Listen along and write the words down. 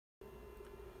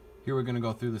Here we're going to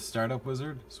go through the startup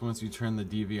wizard. So once you turn the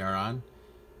DVR on,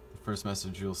 the first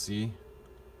message you'll see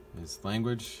is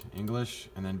language, English,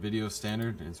 and then video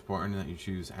standard. It's important that you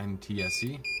choose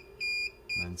NTSC and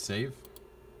then save.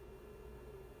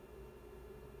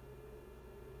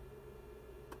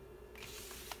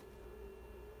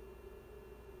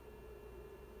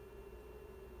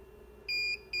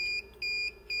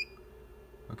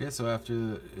 Okay, so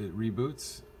after it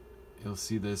reboots, you'll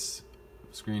see this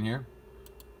screen here.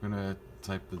 I'm going to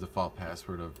type the default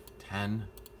password of 10,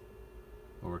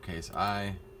 lowercase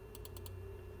I,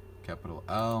 capital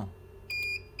L,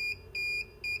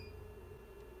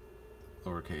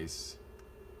 lowercase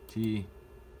t,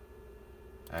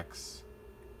 x,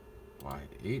 y,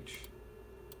 h.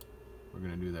 We're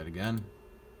going to do that again.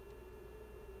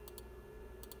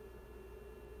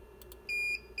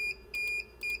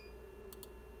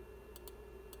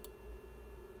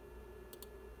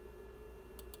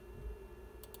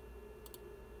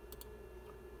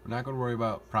 We're not going to worry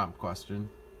about prompt question,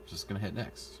 just going to hit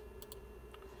next.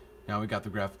 Now we got the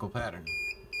graphical pattern.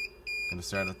 Going to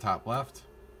start at the top left,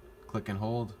 click and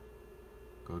hold,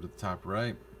 go to the top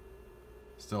right,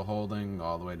 still holding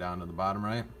all the way down to the bottom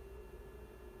right,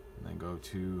 and then go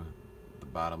to the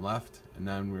bottom left, and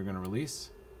then we're going to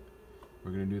release.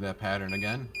 We're going to do that pattern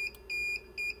again,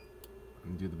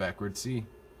 and do the backward C.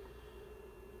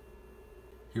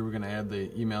 Here we're going to add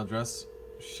the email address,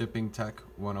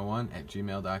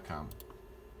 shippingtech101@gmail.com.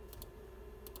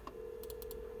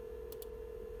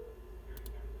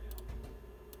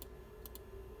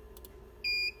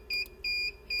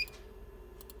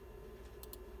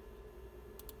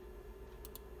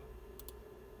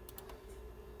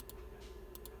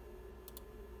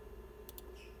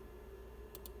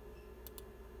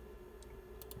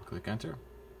 Click enter.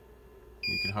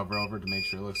 You can hover over to make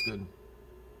sure it looks good.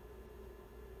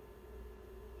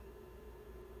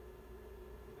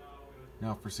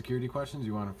 Now for security questions,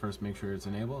 you want to first make sure it's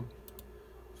enabled.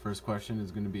 First question is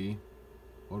going to be,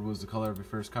 what was the color of your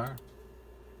first car?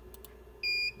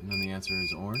 And then the answer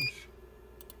is orange.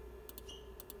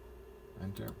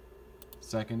 Enter.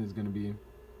 Second is going to be,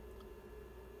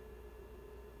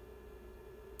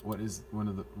 what is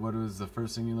the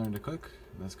first thing you learned to cook?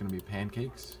 That's going to be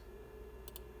pancakes.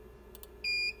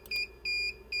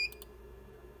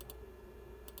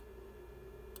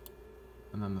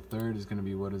 And then the third is going to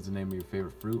be, what is the name of your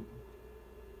favorite fruit?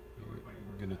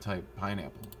 You're going to type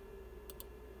pineapple.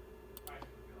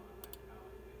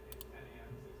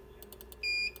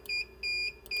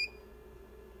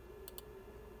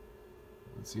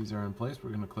 Once these are in place,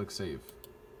 we're going to click save.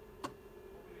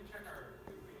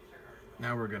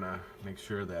 Now we're going to make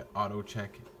sure that auto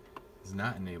check is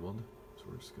not enabled. So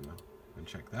we're just going to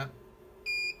uncheck that.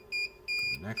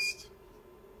 Go to next.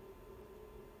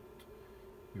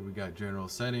 Here we got general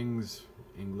settings,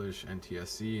 English,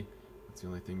 NTSC. That's the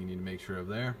only thing you need to make sure of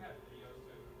there.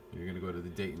 You're going to go to the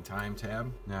date and time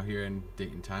tab. Now here in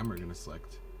date and time, we're going to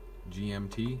select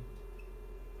GMT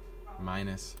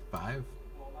 -5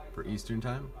 for Eastern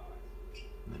time,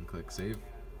 and then click save.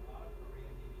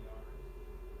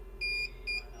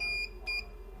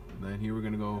 And then here we're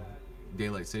going to go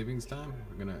daylight savings time.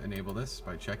 We're going to enable this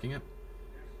by checking it.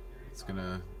 It's going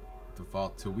to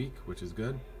default to week, which is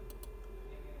good.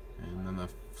 And then the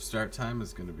start time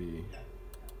is going to be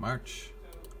March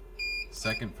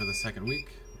 2nd for the second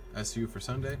week, SU for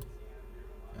Sunday,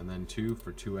 and then 2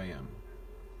 for 2 a.m.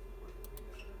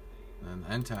 And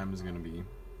the end time is going to be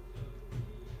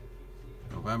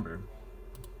November.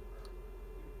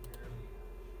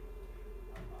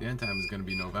 The end time is going to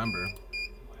be November.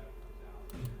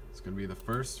 It's going to be the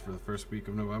 1st for the first week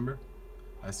of November,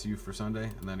 SU for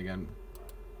Sunday, and then again,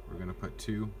 we're going to put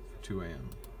 2 for 2 a.m.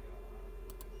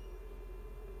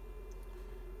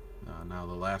 Now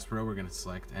the last row, we're going to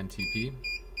select NTP,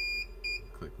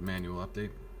 click manual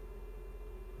update,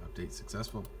 update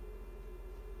successful,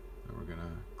 and we're going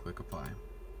to click apply,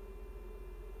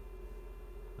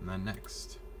 and then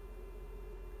next.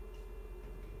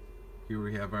 Here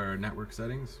we have our network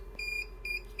settings.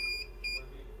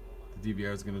 The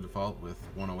DVR is going to default with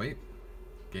 108,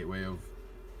 gateway of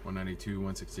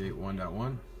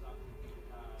 192.168.1.1.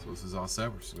 So this is all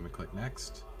set. We're just going to click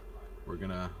next. We're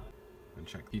going to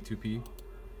check P2P, and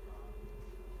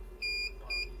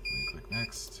click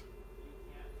next.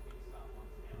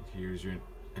 And here's your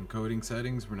encoding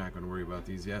settings. We're not going to worry about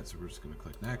these yet, so we're just going to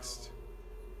click next.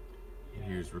 And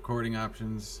here's recording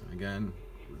options. Again,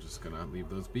 we're just going to leave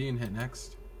those be and hit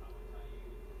next.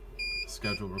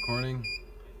 Schedule recording.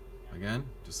 Again,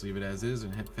 just leave it as is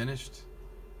and hit finished.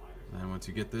 And then once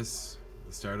you get this,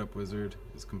 the startup wizard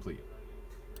is complete.